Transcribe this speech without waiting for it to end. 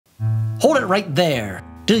Hold it right there.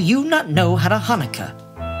 Do you not know how to Hanukkah?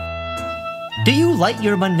 Do you light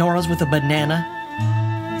your menorahs with a banana?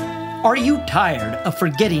 Are you tired of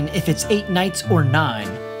forgetting if it's 8 nights or 9?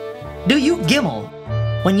 Do you gimel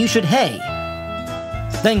when you should hay?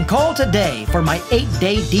 Then call today for my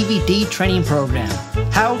 8-day DVD training program,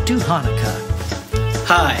 How to Hanukkah.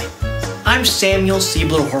 Hi, I'm Sam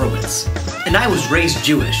Horwitz, and I was raised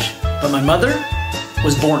Jewish, but my mother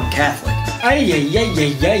was born Catholic.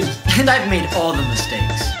 And I've made all the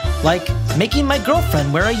mistakes. Like making my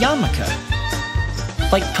girlfriend wear a yarmulke.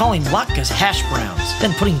 Like calling latkes hash browns,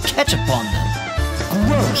 then putting ketchup on them.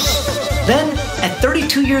 Gross. Then, at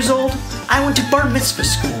 32 years old, I went to bar mitzvah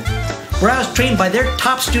school, where I was trained by their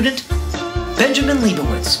top student, Benjamin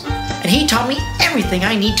Leibowitz, and he taught me everything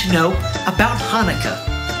I need to know about Hanukkah.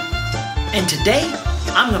 And today,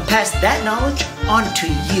 I'm gonna pass that knowledge on to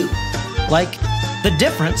you. Like the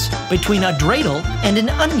difference between a dreidel and an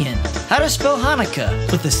onion. How to spell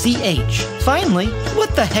Hanukkah with a CH. Finally,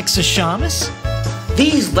 what the heck's a shamus?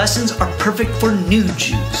 These lessons are perfect for new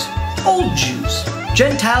Jews, old Jews,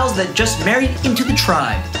 Gentiles that just married into the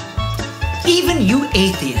tribe. Even you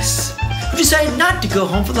atheists who decided not to go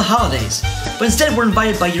home for the holidays, but instead were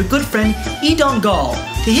invited by your good friend Edon Gal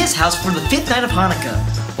to his house for the 5th night of Hanukkah.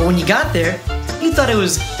 But when you got there, you thought it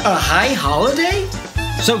was a high holiday?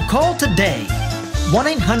 So call today,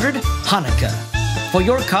 1-800-HANUKKAH, for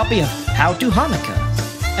your copy of How to Hanukkah,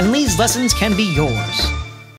 and these lessons can be yours.